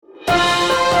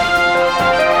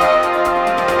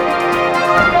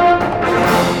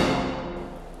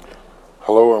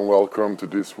welcome to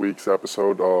this week's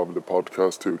episode of the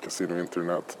podcast to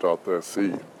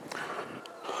casinointernet.se.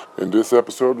 In this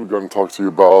episode, we're going to talk to you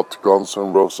about Guns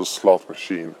N' Roses slot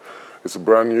machine. It's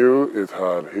brand new.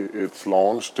 It's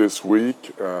launched this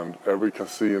week, and every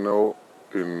casino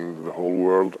in the whole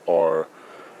world are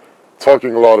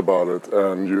talking a lot about it,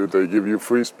 and they give you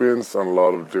free spins and a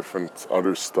lot of different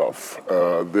other stuff.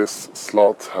 This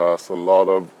slot has a lot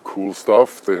of cool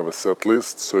stuff. They have a set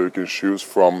list, so you can choose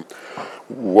from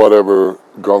whatever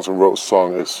Guns N' Roses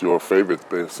song is your favorite,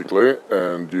 basically,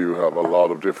 and you have a lot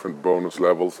of different bonus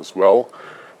levels as well.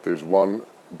 There's one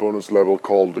bonus level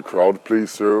called the Crowd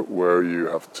Pleaser, where you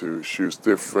have to choose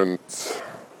different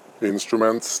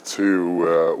instruments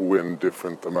to win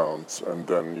different amounts, and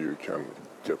then you can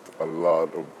get a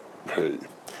lot of pay.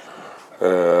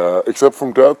 Except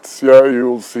from that,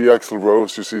 you'll see Axl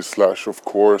Rose, you see Slash, of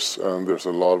course, and there's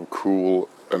a lot of cool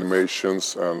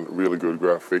animations and really good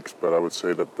graphics, but I would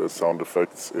say that the sound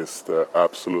effects is the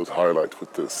absolute highlight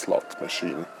with this slot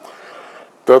machine.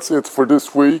 That's it for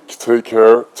this week. Take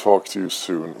care. Talk to you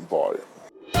soon. Bye.